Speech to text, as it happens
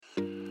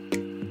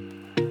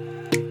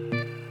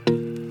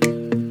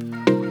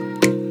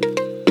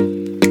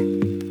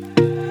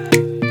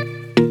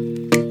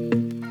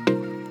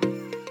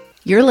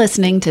You're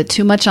listening to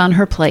Too Much on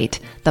Her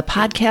Plate, the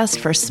podcast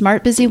for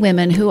smart, busy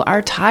women who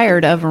are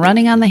tired of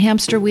running on the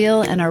hamster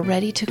wheel and are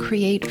ready to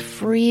create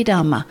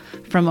freedom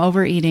from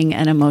overeating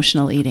and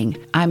emotional eating.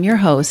 I'm your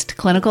host,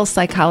 clinical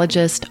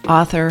psychologist,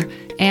 author,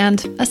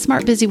 and a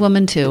smart, busy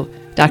woman too,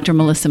 Dr.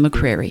 Melissa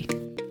McCreary.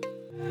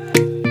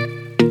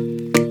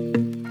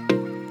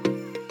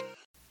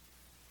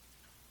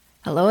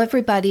 Hello,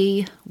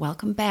 everybody.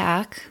 Welcome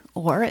back.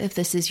 Or if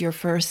this is your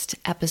first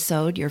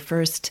episode, your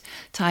first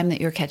time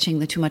that you're catching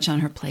the Too Much on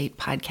Her Plate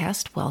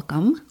podcast,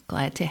 welcome.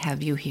 Glad to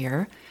have you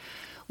here.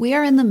 We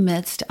are in the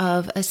midst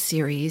of a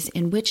series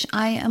in which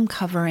I am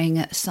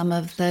covering some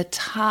of the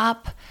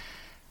top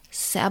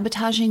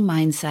sabotaging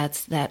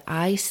mindsets that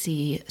I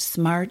see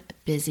smart,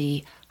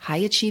 busy,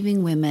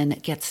 high-achieving women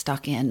get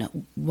stuck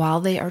in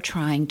while they are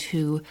trying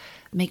to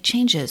make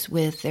changes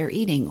with their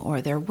eating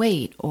or their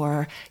weight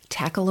or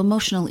tackle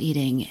emotional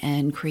eating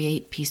and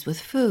create peace with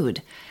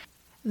food.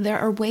 There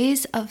are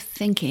ways of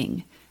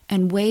thinking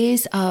and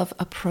ways of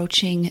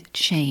approaching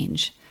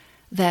change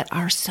that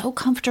are so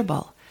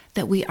comfortable,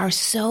 that we are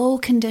so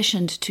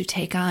conditioned to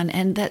take on,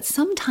 and that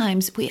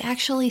sometimes we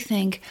actually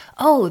think,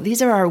 oh,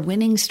 these are our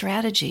winning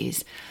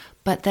strategies,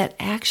 but that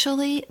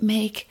actually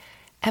make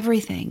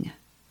everything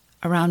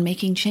around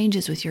making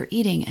changes with your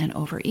eating and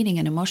overeating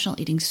and emotional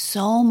eating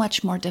so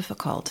much more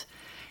difficult.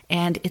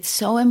 And it's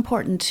so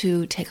important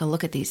to take a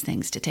look at these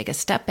things, to take a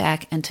step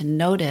back and to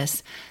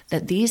notice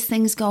that these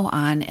things go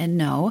on, and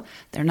no,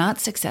 they're not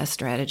success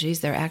strategies.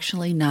 They're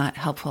actually not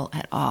helpful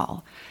at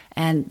all.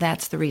 And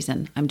that's the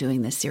reason I'm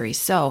doing this series.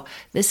 So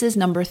this is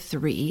number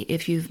 3.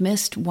 If you've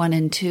missed 1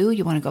 and 2,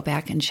 you want to go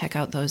back and check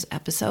out those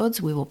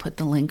episodes. We will put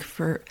the link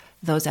for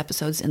those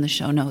episodes in the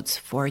show notes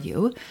for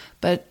you,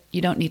 but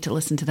you don't need to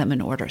listen to them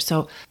in order.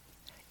 So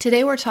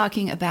today we're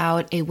talking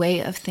about a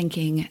way of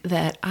thinking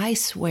that I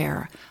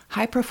swear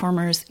high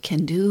performers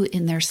can do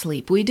in their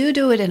sleep. We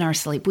do it in our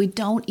sleep. We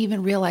don't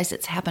even realize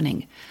it's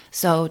happening.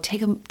 So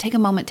take a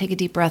moment, take a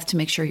deep breath to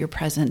make sure you're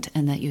present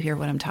and that you hear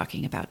what I'm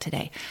talking about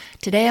today.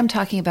 Today I'm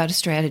talking about a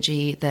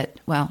strategy that,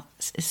 well,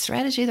 is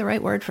strategy the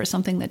right word for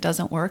something that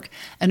doesn't work?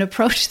 An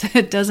approach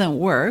that doesn't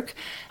work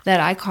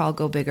that I call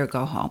go big or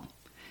go home.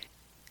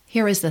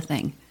 Here is the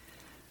thing.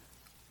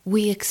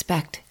 We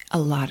expect a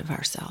lot of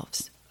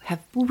ourselves, have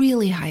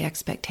really high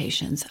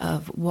expectations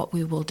of what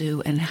we will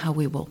do and how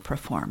we will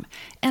perform.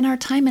 And our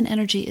time and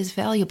energy is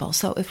valuable.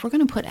 So if we're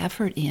going to put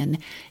effort in,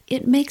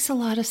 it makes a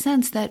lot of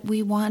sense that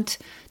we want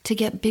to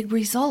get big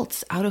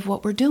results out of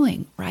what we're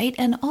doing, right?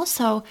 And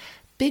also,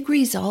 big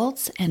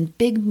results and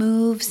big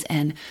moves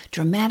and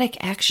dramatic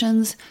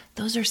actions,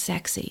 those are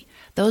sexy.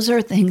 Those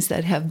are things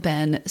that have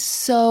been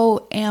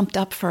so amped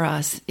up for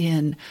us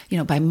in,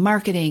 by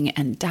marketing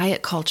and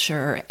diet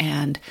culture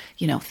and,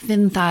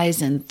 thin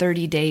thighs in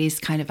 30 days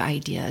kind of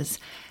ideas.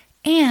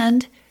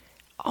 And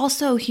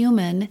also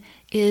human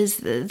is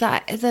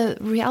the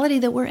reality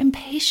that we're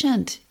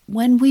impatient.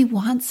 When we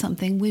want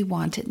something, we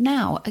want it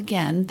now.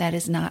 Again, that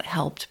is not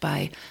helped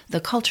by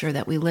the culture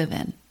that we live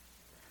in.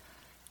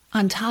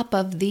 On top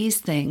of these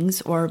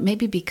things, or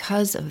maybe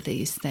because of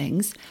these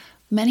things,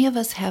 many of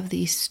us have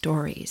these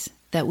stories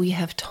that we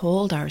have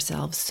told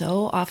ourselves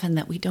so often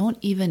that we don't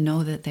even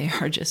know that they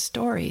are just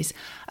stories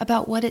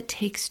about what it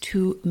takes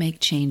to make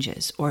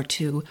changes or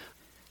to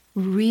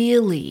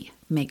really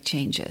make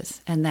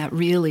changes. And that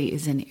really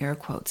is in air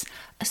quotes,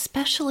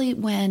 especially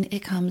when it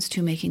comes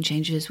to making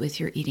changes with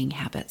your eating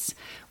habits,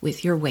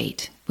 with your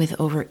weight, with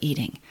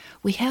overeating.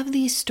 We have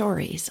these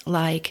stories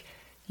like,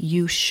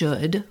 you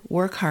should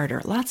work harder.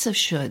 Lots of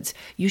shoulds.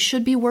 You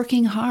should be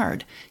working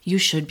hard. You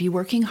should be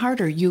working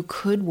harder. You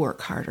could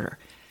work harder.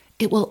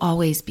 It will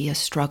always be a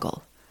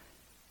struggle.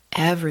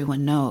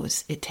 Everyone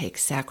knows it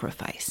takes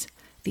sacrifice.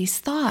 These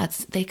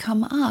thoughts, they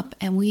come up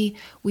and we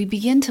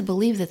begin to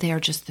believe that they are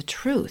just the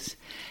truth.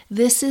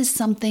 This is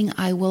something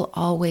I will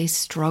always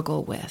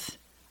struggle with.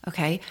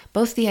 Okay?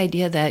 Both the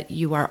idea that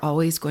you are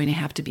always going to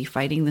have to be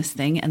fighting this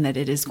thing and that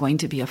it is going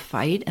to be a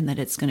fight and that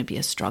it's going to be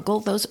a struggle,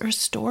 those are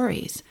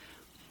stories.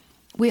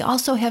 We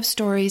also have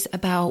stories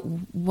about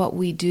what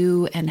we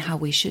do and how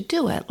we should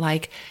do it.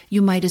 Like,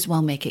 you might as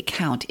well make it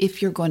count.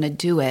 If you're going to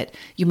do it,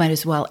 you might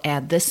as well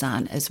add this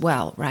on as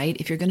well, right?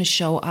 If you're going to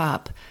show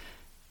up,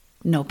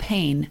 no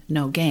pain,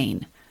 no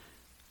gain.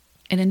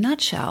 In a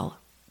nutshell,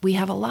 we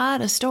have a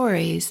lot of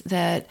stories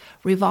that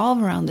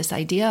revolve around this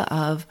idea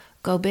of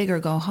go big or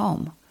go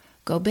home,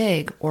 go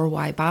big or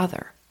why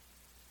bother.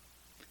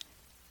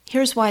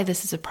 Here's why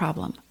this is a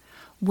problem.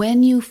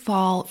 When you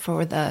fall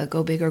for the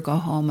go big or go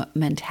home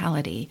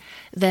mentality,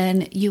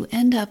 then you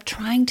end up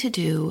trying to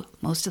do,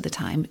 most of the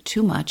time,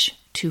 too much,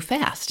 too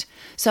fast.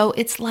 So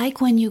it's like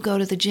when you go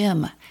to the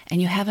gym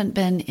and you haven't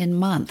been in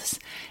months.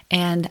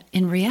 And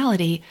in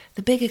reality,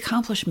 the big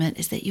accomplishment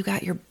is that you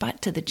got your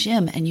butt to the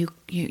gym and you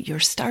you're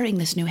starting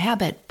this new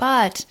habit,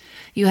 but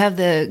you have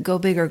the go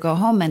big or go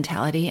home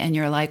mentality, and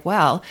you're like,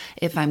 well,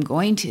 if I'm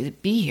going to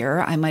be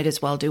here, I might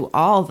as well do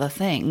all the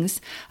things.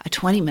 A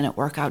 20-minute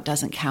workout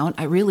doesn't count.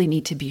 I really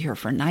need to be here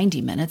for 90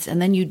 minutes.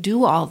 And then you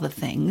do all the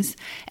things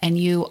and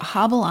you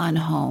hobble on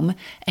home,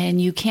 and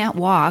you can't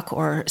walk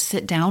or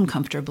sit down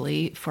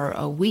comfortably for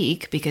a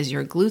week because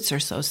your glutes are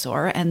so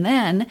sore. And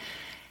then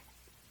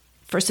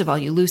first of all,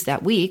 you lose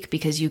that week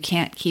because you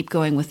can't keep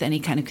going with any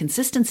kind of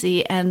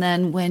consistency. And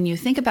then when you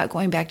think about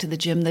going back to the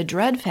gym, the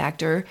dread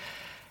factor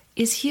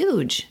is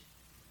huge.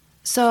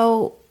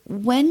 So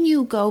when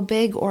you go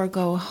big or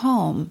go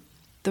home,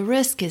 the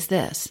risk is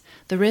this.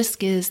 The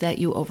risk is that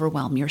you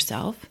overwhelm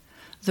yourself.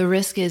 The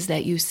risk is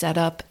that you set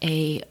up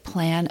a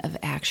plan of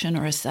action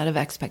or a set of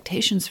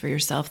expectations for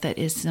yourself that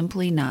is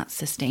simply not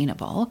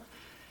sustainable.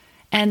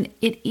 And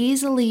it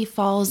easily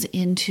falls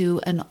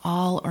into an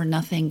all or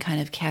nothing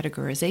kind of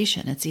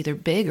categorization. It's either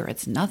big or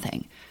it's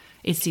nothing.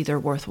 It's either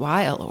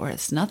worthwhile or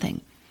it's nothing.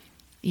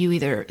 You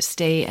either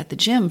stay at the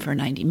gym for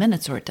 90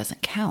 minutes or it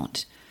doesn't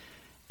count.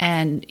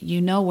 And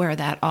you know where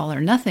that all or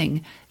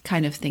nothing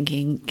kind of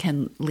thinking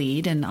can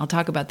lead. And I'll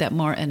talk about that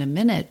more in a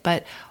minute.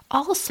 But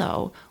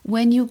also,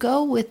 when you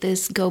go with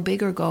this go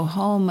big or go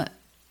home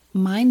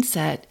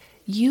mindset,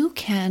 you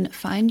can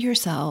find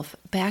yourself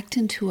backed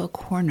into a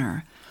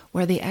corner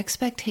where the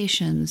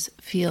expectations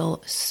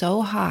feel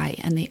so high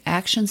and the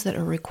actions that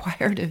are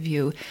required of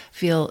you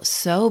feel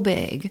so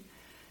big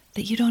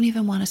that you don't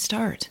even want to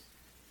start.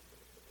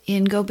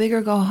 In go big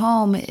or go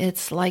home,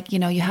 it's like, you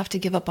have to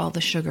give up all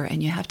the sugar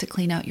and you have to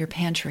clean out your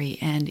pantry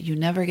and you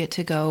never get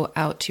to go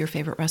out to your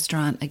favorite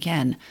restaurant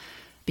again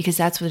because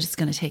that's what it's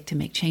going to take to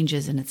make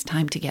changes, and it's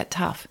time to get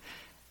tough.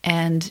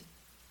 And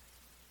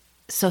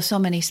so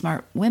many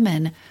smart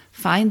women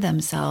find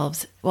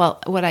themselves, well,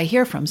 what I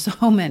hear from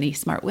so many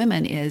smart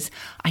women is,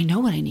 I know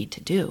what I need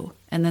to do.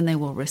 And then they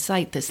will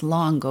recite this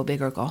long go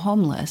big or go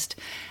home list.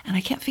 And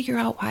I can't figure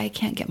out why I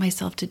can't get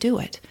myself to do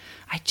it.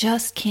 I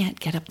just can't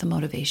get up the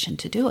motivation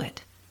to do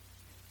it.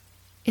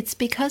 It's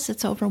because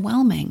it's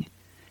overwhelming.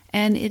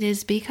 And it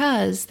is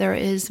because there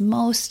is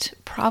most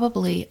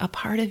probably a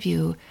part of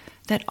you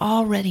that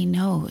already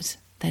knows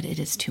that it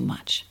is too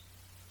much.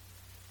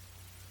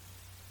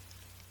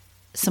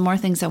 Some more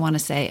things I want to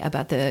say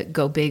about the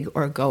go big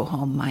or go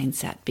home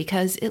mindset,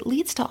 because it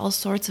leads to all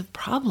sorts of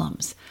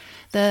problems.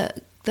 The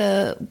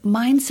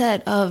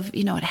mindset of,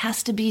 it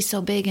has to be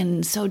so big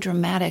and so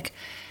dramatic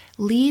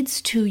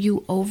leads to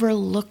you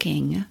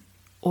overlooking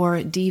or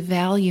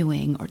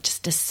devaluing or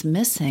just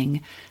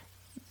dismissing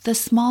the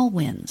small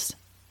wins,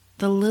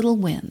 the little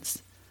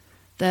wins,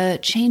 the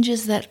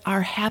changes that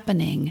are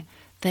happening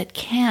that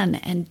can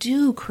and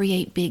do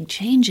create big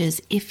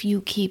changes if you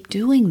keep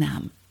doing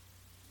them.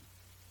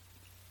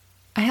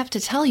 I have to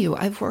tell you,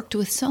 I've worked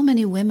with so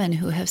many women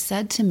who have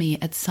said to me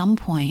at some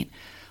point,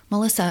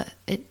 Melissa,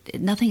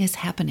 nothing is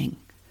happening.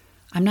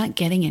 I'm not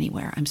getting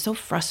anywhere. I'm so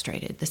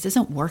frustrated. This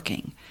isn't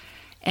working.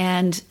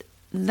 And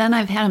then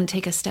I've had them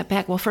take a step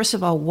back. Well, first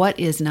of all, what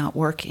is not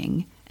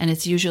working? And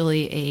it's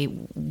usually a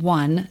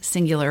one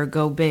singular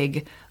go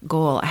big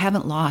goal. I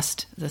haven't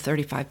lost the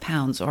 35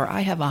 pounds, or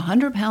I have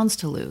 100 pounds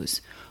to lose,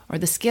 or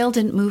the scale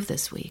didn't move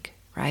this week,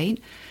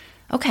 right?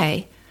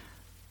 Okay.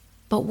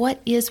 But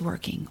what is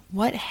working?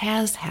 What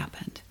has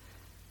happened?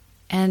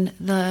 And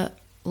the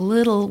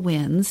little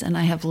wins, and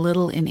I have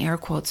little in air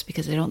quotes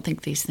because I don't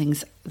think these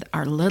things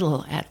are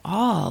little at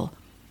all,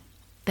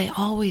 they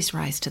always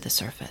rise to the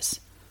surface,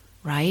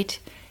 right?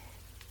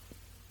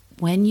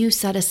 When you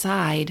set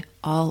aside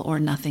all or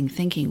nothing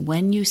thinking,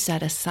 when you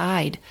set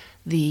aside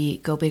the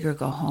go big or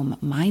go home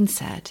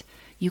mindset,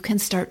 you can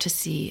start to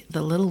see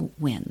the little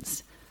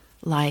wins,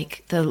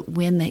 like the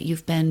win that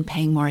you've been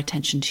paying more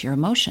attention to your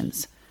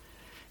emotions,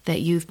 that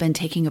you've been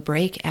taking a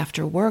break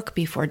after work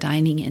before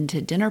dining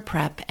into dinner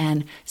prep,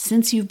 and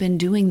since you've been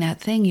doing that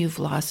thing, you've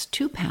lost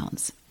 2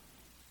 pounds.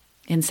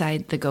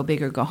 Inside the go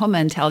big or go home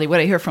mentality, what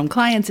I hear from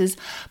clients is,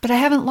 but I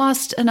haven't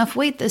lost enough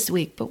weight this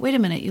week. But wait a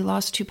minute, you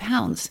lost 2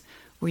 pounds.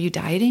 Were you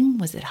dieting?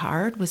 Was it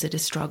hard? Was it a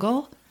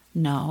struggle?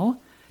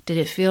 No. Did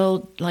it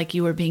feel like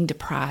you were being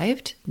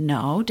deprived?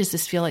 No. Does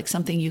this feel like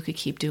something you could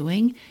keep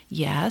doing?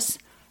 Yes.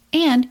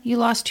 And you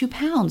lost 2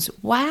 pounds.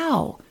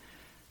 Wow.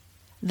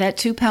 That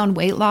 2-pound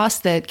weight loss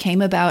that came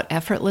about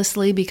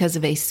effortlessly because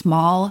of a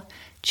small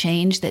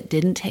change that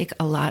didn't take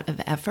a lot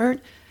of effort,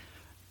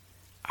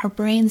 our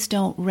brains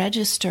don't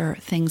register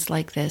things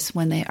like this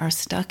when they are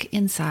stuck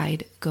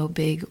inside go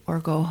big or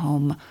go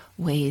home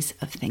ways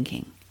of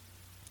thinking.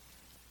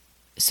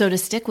 So to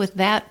stick with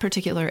that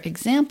particular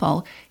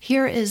example,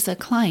 here is a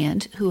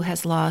client who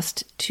has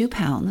lost 2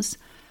 pounds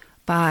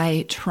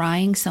by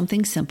trying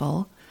something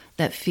simple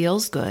that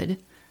feels good,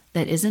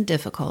 that isn't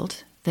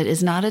difficult, that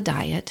is not a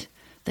diet,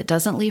 that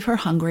doesn't leave her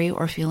hungry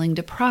or feeling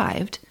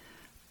deprived.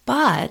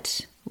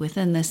 But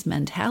within this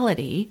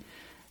mentality,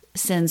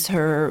 since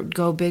her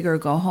go big or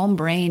go home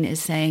brain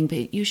is saying,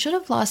 but you should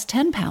have lost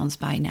 10 pounds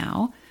by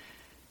now,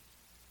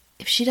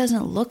 if she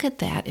doesn't look at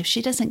that, if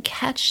she doesn't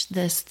catch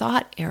this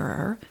thought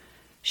error,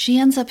 she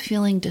ends up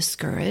feeling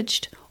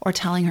discouraged or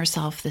telling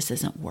herself this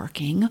isn't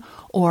working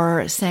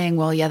or saying,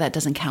 well, yeah, that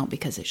doesn't count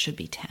because it should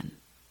be 10.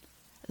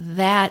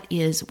 That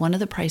is one of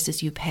the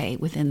prices you pay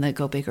within the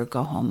go big or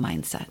go home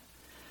mindset.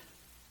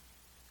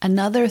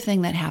 Another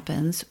thing that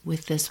happens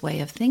with this way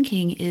of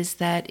thinking is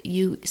that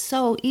you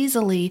so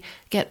easily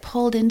get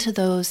pulled into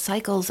those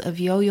cycles of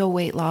yo-yo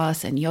weight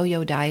loss and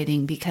yo-yo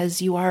dieting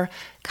because you are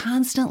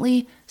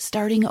constantly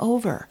starting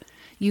over.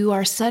 You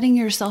are setting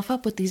yourself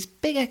up with these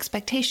big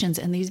expectations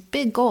and these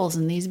big goals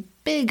and these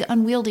big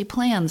unwieldy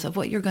plans of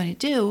what you're going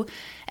to do.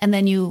 And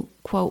then you,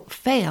 quote,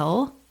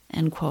 fail,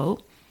 end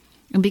quote.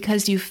 And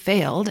because you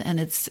failed and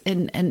it's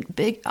and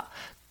big,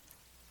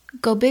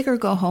 go big or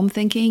go home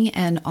thinking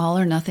and all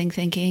or nothing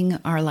thinking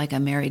are like a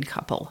married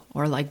couple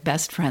or like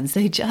best friends.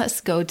 They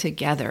just go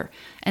together.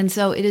 And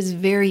so it is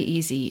very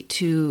easy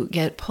to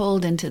get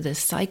pulled into this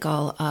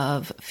cycle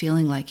of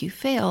feeling like you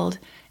failed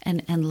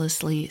and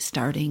endlessly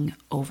starting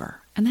over.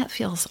 And that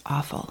feels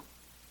awful.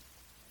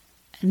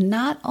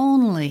 Not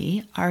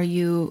only are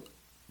you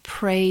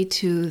prey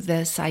to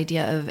this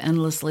idea of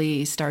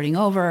endlessly starting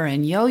over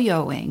and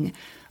yo-yoing,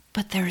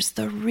 but there's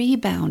the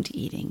rebound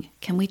eating.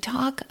 Can we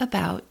talk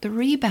about the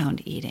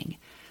rebound eating?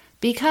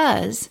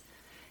 Because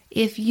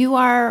if you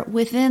are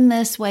within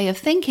this way of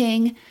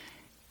thinking,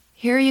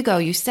 here you go.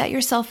 You set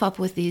yourself up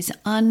with these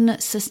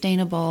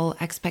unsustainable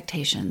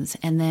expectations,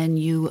 and then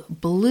you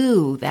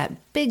blew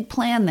that big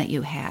plan that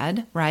you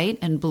had, right?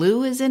 And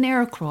blew is in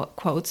air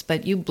quotes,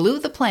 but you blew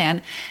the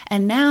plan.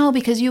 And now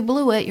because you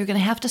blew it, you're going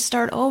to have to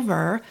start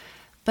over.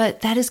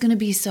 But that is going to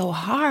be so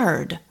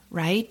hard,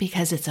 right?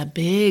 Because it's a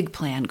big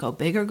plan, go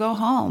big or go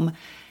home.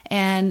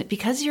 And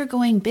because you're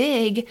going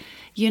big,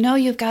 you know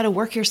you've got to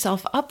work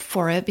yourself up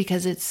for it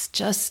because it's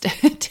just,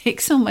 it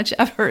takes so much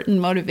effort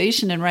and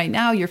motivation. And right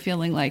now you're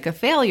feeling like a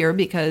failure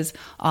because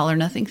all or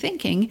nothing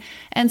thinking.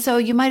 And so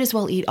you might as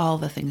well eat all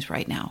the things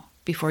right now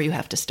before you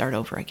have to start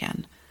over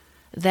again.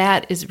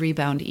 That is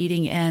rebound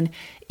eating. And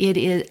it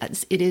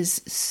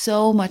is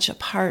so much a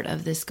part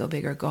of this go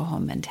big or go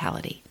home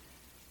mentality.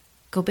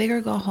 Go big or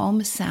go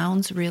home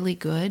sounds really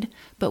good,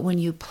 but when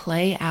you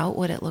play out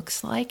what it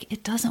looks like,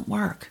 it doesn't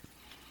work.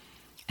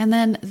 And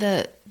then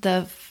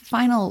the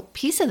final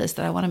piece of this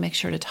that I want to make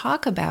sure to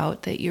talk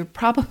about that you're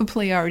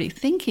probably already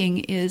thinking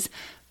is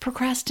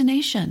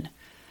procrastination.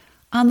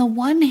 On the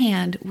one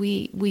hand,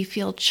 we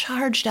feel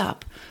charged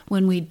up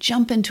when we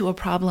jump into a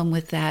problem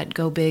with that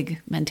go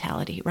big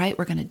mentality, right?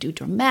 We're going to do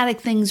dramatic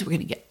things. We're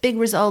going to get big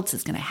results.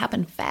 It's going to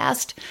happen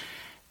fast.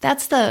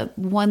 That's the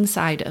one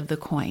side of the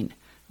coin,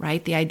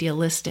 right? The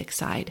idealistic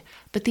side.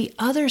 But the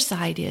other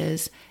side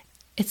is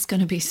it's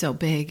going to be so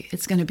big.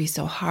 It's going to be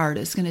so hard.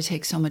 It's going to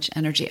take so much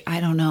energy.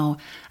 I don't know.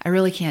 I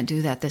really can't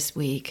do that this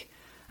week.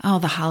 Oh,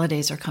 the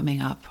holidays are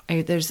coming up.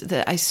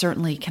 I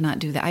certainly cannot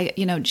do that.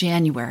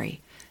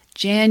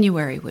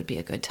 January would be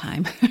a good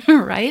time,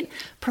 right?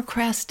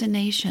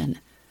 Procrastination.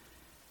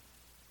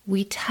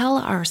 We tell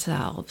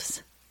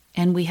ourselves,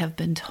 and we have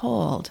been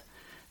told,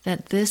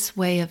 that this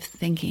way of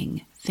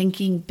thinking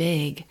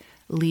big,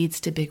 leads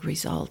to big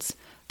results.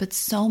 But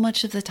so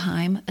much of the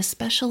time,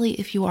 especially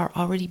if you are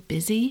already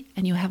busy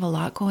and you have a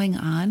lot going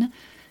on,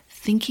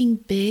 thinking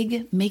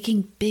big,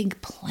 making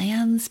big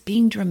plans,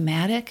 being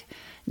dramatic,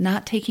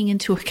 not taking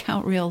into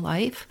account real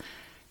life,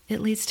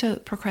 it leads to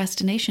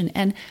procrastination.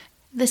 And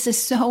this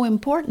is so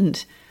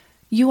important.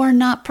 You are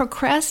not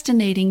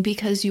procrastinating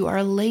because you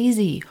are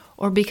lazy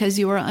or because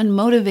you are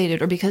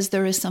unmotivated or because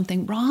there is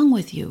something wrong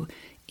with you.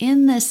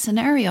 In this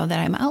scenario that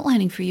I'm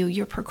outlining for you,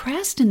 you're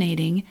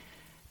procrastinating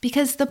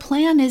because the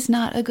plan is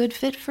not a good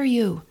fit for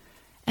you.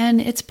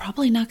 And it's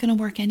probably not going to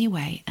work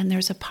anyway. And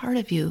there's a part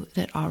of you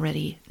that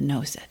already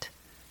knows it.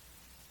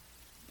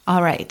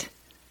 All right.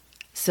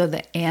 So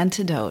the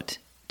antidote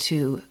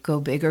to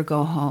go big or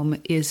go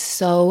home is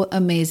so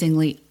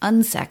amazingly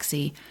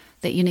unsexy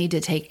that you need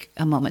to take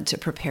a moment to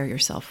prepare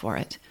yourself for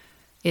it.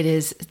 It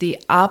is the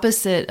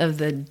opposite of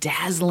the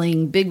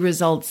dazzling big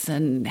results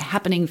and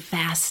happening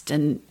fast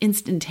and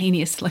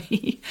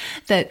instantaneously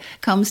that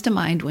comes to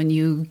mind when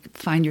you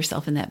find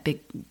yourself in that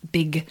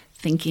big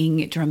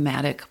thinking,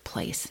 dramatic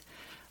place.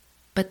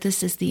 But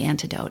this is the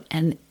antidote.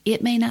 And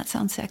it may not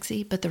sound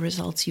sexy, but the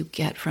results you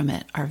get from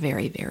it are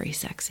very, very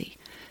sexy.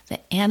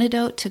 The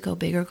antidote to go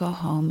big or go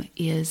home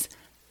is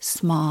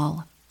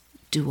small,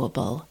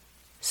 doable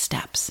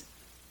steps.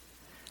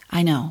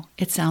 I know,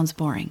 it sounds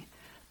boring.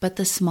 But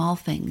the small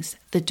things,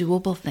 the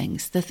doable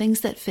things, the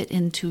things that fit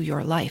into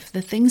your life,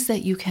 the things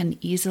that you can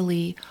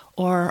easily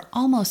or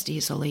almost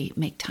easily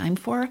make time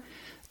for,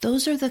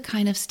 those are the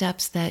kind of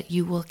steps that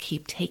you will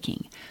keep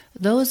taking.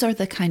 Those are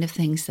the kind of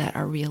things that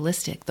are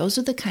realistic. Those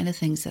are the kind of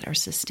things that are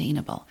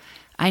sustainable.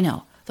 I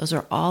know, those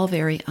are all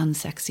very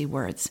unsexy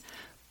words,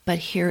 but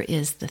here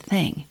is the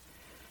thing.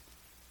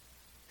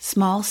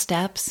 Small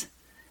steps,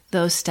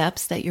 those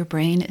steps that your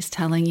brain is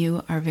telling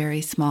you are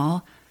very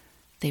small,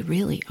 they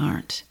really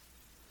aren't.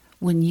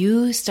 When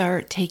you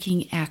start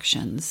taking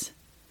actions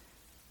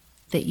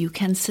that you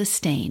can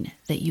sustain,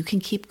 that you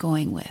can keep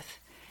going with,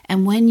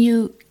 And when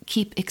you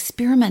keep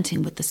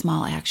experimenting with the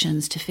small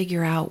actions to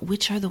figure out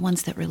which are the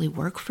ones that really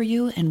work for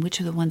you and which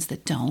are the ones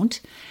that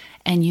don't,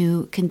 and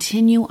you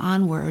continue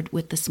onward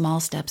with the small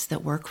steps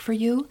that work for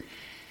you,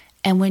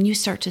 and when you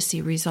start to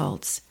see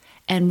results,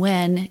 and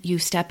when you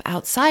step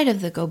outside of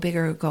the go big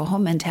or go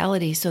home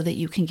mentality so that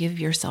you can give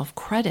yourself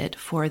credit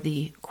for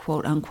the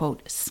quote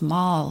unquote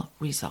small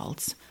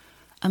results,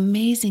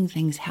 amazing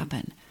things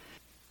happen.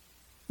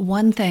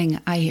 One thing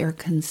I hear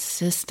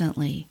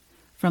consistently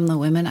from the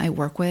women I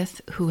work with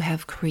who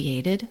have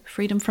created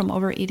freedom from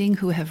overeating,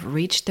 who have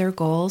reached their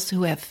goals,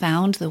 who have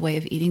found the way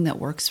of eating that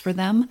works for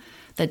them,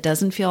 that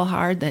doesn't feel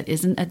hard, that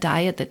isn't a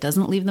diet, that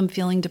doesn't leave them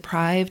feeling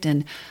deprived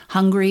and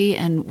hungry,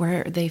 and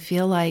where they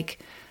feel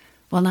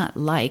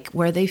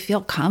where they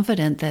feel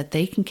confident that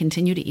they can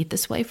continue to eat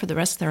this way for the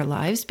rest of their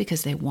lives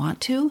because they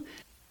want to.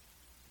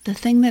 The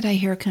thing that I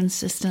hear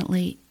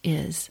consistently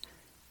is,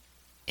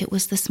 it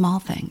was the small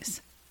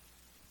things.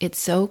 It's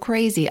so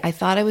crazy. I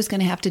thought I was going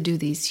to have to do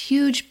these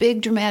huge,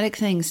 big, dramatic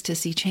things to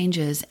see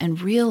changes.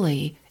 And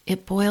really,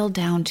 it boiled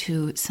down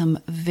to some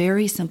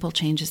very simple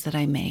changes that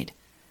I made.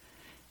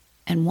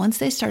 And once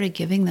they started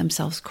giving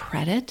themselves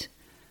credit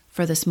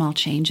for the small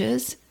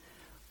changes,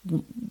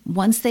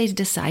 once they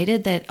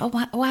decided that, oh,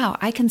 wow,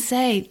 I can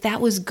say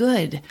that was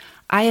good.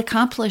 I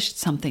accomplished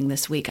something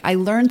this week. I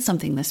learned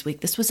something this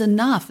week. This was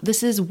enough.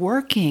 This is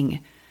working.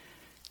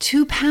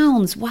 2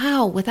 pounds,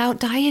 wow, without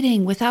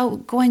dieting,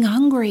 without going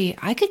hungry,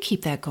 I could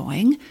keep that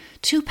going.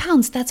 2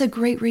 pounds, that's a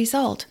great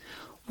result.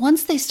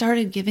 Once they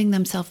started giving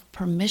themselves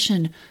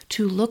permission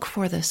to look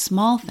for the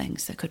small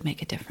things that could make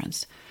a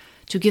difference,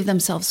 to give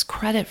themselves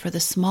credit for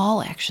the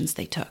small actions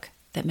they took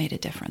that made a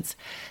difference,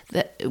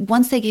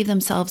 once they gave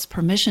themselves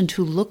permission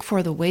to look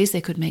for the ways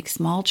they could make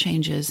small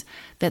changes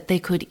that they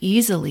could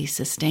easily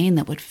sustain,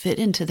 that would fit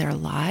into their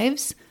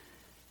lives,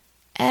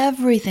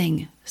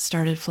 everything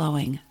started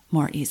flowing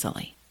more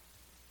easily.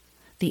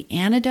 The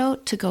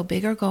antidote to go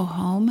big or go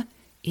home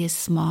is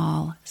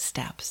small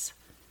steps.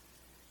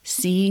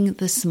 Seeing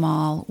the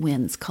small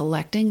wins,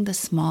 collecting the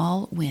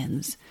small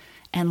wins,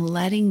 and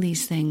letting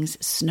these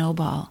things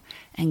snowball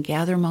and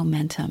gather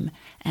momentum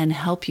and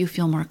help you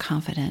feel more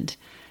confident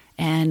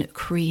and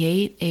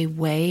create a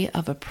way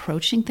of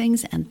approaching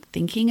things and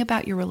thinking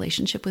about your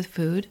relationship with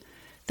food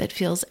that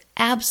feels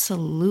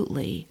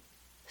absolutely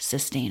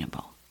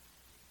sustainable.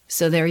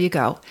 So there you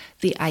go.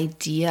 The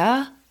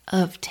idea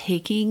of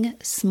taking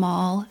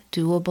small,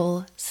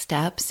 doable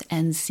steps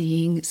and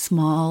seeing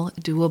small,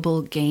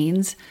 doable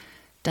gains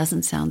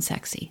doesn't sound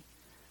sexy.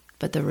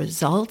 But the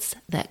results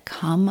that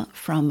come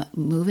from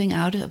moving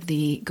out of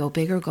the go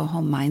big or go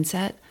home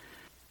mindset,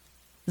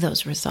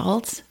 those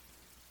results,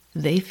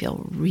 they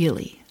feel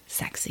really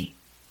sexy.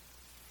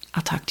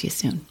 I'll talk to you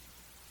soon.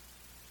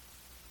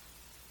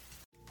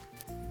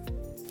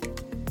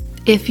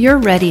 If you're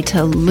ready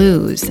to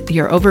lose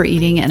your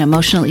overeating and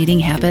emotional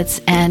eating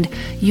habits, and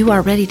you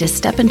are ready to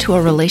step into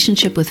a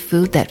relationship with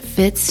food that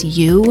fits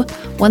you,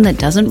 one that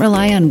doesn't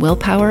rely on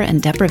willpower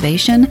and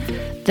deprivation,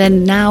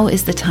 then now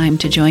is the time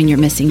to join your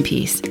missing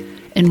piece.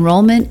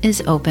 Enrollment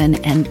is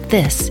open, and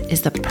this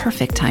is the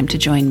perfect time to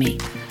join me.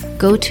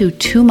 Go to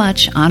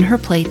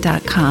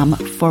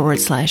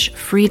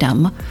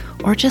toomuchonherplate.com/freedom,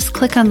 or just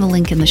click on the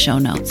link in the show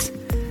notes.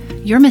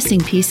 Your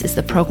Missing Piece is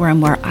the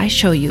program where I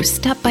show you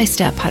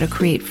step-by-step how to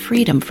create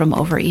freedom from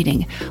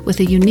overeating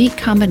with a unique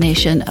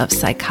combination of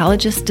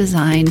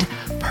psychologist-designed,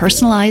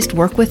 personalized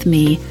work with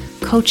me,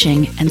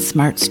 coaching, and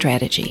smart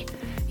strategy.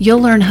 You'll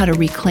learn how to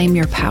reclaim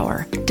your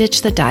power,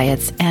 ditch the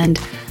diets, and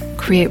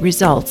create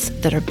results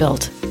that are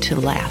built to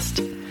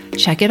last.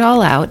 Check it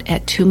all out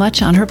at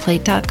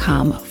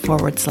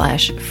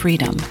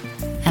toomuchonherplate.com/freedom,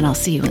 and I'll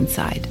see you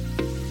inside.